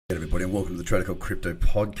Hey everybody, and welcome to the Trader Cobb Crypto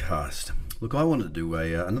Podcast. Look, I wanted to do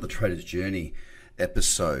another Trader's Journey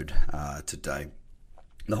episode today.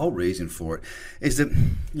 The whole reason for it is that,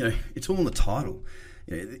 it's all in the title.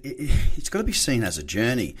 It's got to be seen as a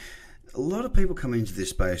journey. A lot of people come into this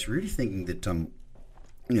space really thinking that,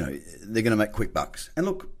 they're going to make quick bucks. And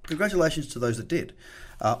look, congratulations to those that did.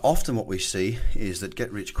 Often what we see is that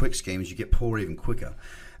get-rich-quick schemes, you get poor even quicker.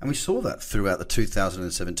 And we saw that throughout the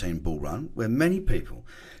 2017 bull run, where many people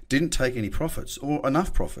didn't take any profits or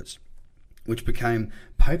enough profits, which became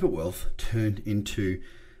paper wealth turned into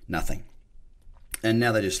nothing. And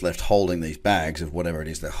now they're just left holding these bags of whatever it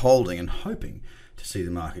is they're holding and hoping to see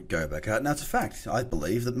the market go back out. Now, it's a fact. I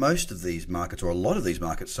believe that most of these markets, or a lot of these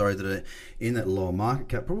markets, that are in that lower market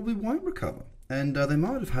cap probably won't recover. And they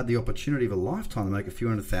might have had the opportunity of a lifetime to make a few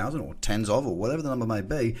 $100,000 or tens of, or whatever the number may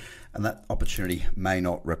be, and that opportunity may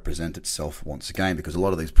not represent itself once again because a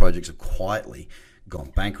lot of these projects have quietly gone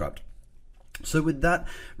bankrupt. So with that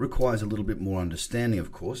requires a little bit more understanding,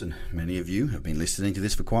 of course, and many of you have been listening to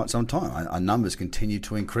this for quite some time. Our numbers continue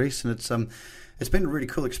to increase, and it's been a really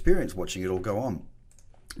cool experience watching it all go on.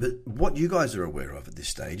 But what you guys are aware of at this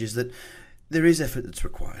stage is that there is effort that's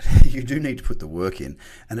required. You do need to put the work in,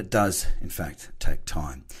 and it does, in fact, take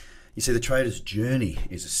time. You see, the Trader's Journey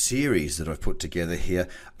is a series that I've put together here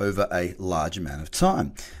over a large amount of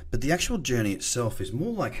time. But the actual journey itself is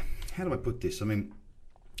more like, how do I put this? I mean,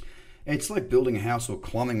 it's like building a house or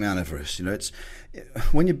climbing Mount Everest. It's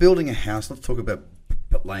when you're building a house, let's talk about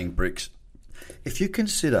laying bricks. If you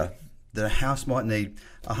consider that a house might need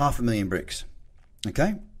 500,000 bricks,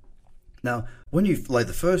 okay? Now, when you lay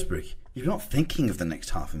the first brick, you're not thinking of the next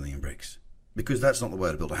 500,000 bricks because that's not the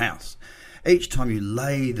way to build a house. Each time you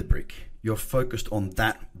lay the brick, you're focused on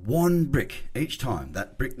that one brick. Each time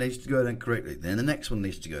that brick needs to go down correctly, then the next one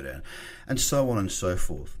needs to go down, and so on and so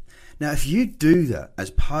forth. Now, if you do that as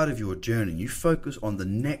part of your journey, you focus on the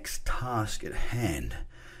next task at hand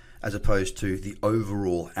as opposed to the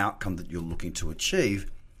overall outcome that you're looking to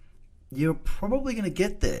achieve, you're probably going to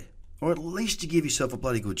get there, or at least you give yourself a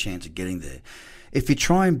bloody good chance of getting there. If you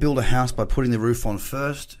try and build a house by putting the roof on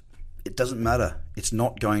first, it doesn't matter. It's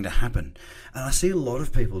not going to happen. And I see a lot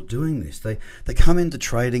of people doing this. They come into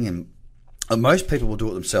trading, and most people will do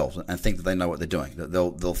it themselves and think that they know what they're doing.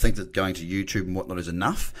 They'll think that going to YouTube and whatnot is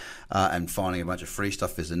enough, and finding a bunch of free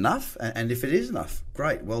stuff is enough. And if it is enough,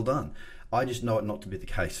 great, well done. I just know it not to be the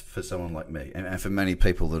case for someone like me and for many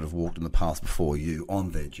people that have walked in the path before you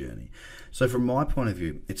on their journey. So from my point of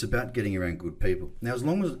view, it's about getting around good people. Now, as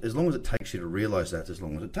long as it takes you to realise that, as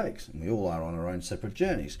long as it takes. And we all are on our own separate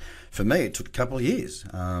journeys. For me, it took a couple of years.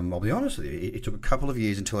 I'll be honest with you. It took a couple of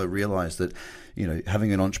years until I realised that,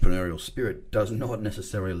 having an entrepreneurial spirit does not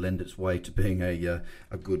necessarily lend its way to being a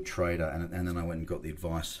good trader. And then I went and got the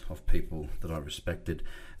advice of people that I respected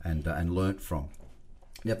and learnt from.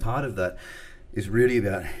 Now, part of that is really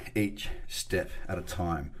about each step at a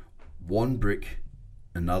time. One brick,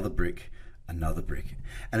 another brick, another brick.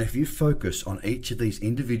 And if you focus on each of these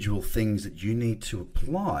individual things that you need to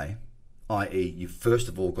apply, i.e. you've first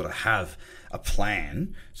of all got to have a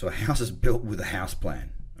plan. So a house is built with a house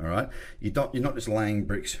plan. All right, you're not just laying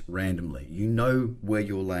bricks randomly. You know where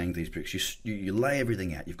you're laying these bricks. You lay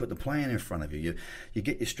everything out. You've got the plan in front of you. You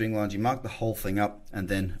get your string lines. You mark the whole thing up, and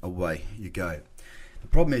then away you go. The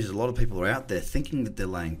problem is a lot of people are out there thinking that they're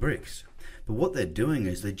laying bricks, but what they're doing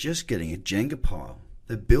is they're just getting a Jenga pile.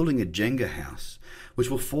 They're building a Jenga house, which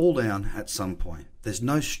will fall down at some point. There's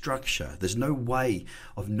no structure. There's no way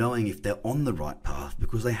of knowing if they're on the right path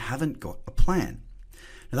because they haven't got a plan.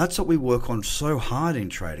 Now, that's what we work on so hard in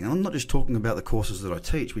trading. And I'm not just talking about the courses that I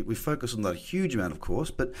teach. We focus on that a huge amount, of course,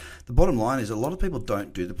 but the bottom line is a lot of people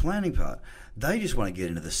don't do the planning part. They just want to get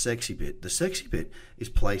into the sexy bit. The sexy bit is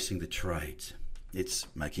placing the trades. It's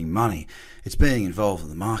making money. It's being involved in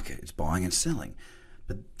the market. It's buying and selling.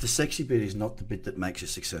 But the sexy bit is not the bit that makes you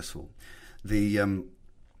successful. The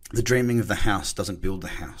dreaming of the house doesn't build the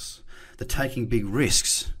house. The taking big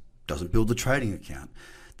risks doesn't build the trading account.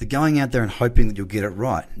 The going out there and hoping that you'll get it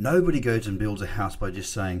right. Nobody goes and builds a house by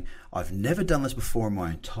just saying, I've never done this before in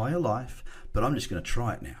my entire life, but I'm just going to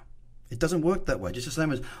try it now. It doesn't work that way. Just the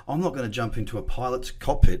same as I'm not going to jump into a pilot's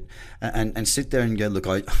cockpit and sit there and go, look,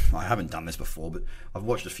 I haven't done this before, but I've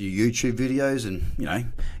watched a few YouTube videos and, it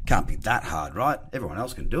can't be that hard, right? Everyone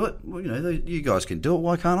else can do it. Well, you guys can do it.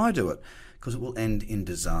 Why can't I do it? Because it will end in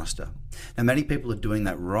disaster. Now, many people are doing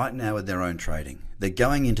that right now with their own trading. They're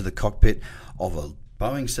going into the cockpit of a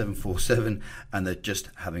Boeing 747 and they're just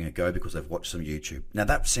having a go because they've watched some YouTube. Now,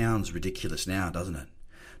 that sounds ridiculous now, doesn't it?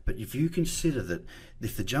 But if you consider that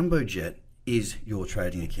if the jumbo jet is your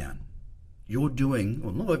trading account, you're doing,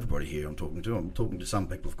 well, not everybody here I'm talking to some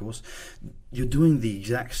people, of course, you're doing the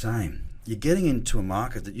exact same. You're getting into a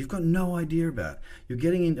market that you've got no idea about. You're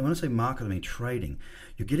getting in, when I say market, I mean trading.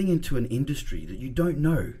 You're getting into an industry that you don't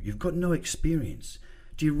know. You've got no experience.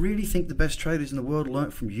 Do you really think the best traders in the world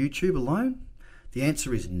learnt from YouTube alone? The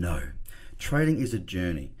answer is no. Trading is a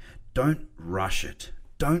journey. Don't rush it.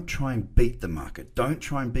 Don't try and beat the market. Don't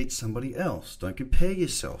try and beat somebody else. Don't compare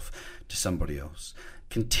yourself to somebody else.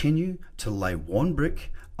 Continue to lay one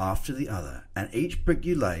brick after the other, and each brick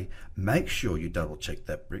you lay, make sure you double check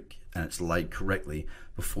that brick and it's laid correctly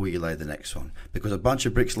before you lay the next one, because a bunch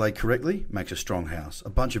of bricks laid correctly makes a strong house. A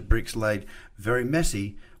bunch of bricks laid very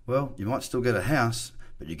messy, well, you might still get a house,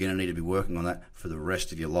 but you're going to need to be working on that for the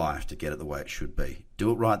rest of your life to get it the way it should be.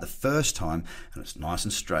 Do it right the first time and it's nice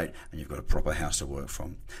and straight and you've got a proper house to work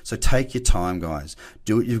from. So take your time, guys.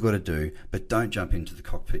 Do what you've got to do, but don't jump into the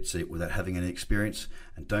cockpit seat without having any experience,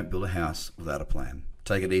 and don't build a house without a plan.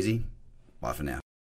 Take it easy. Bye for now.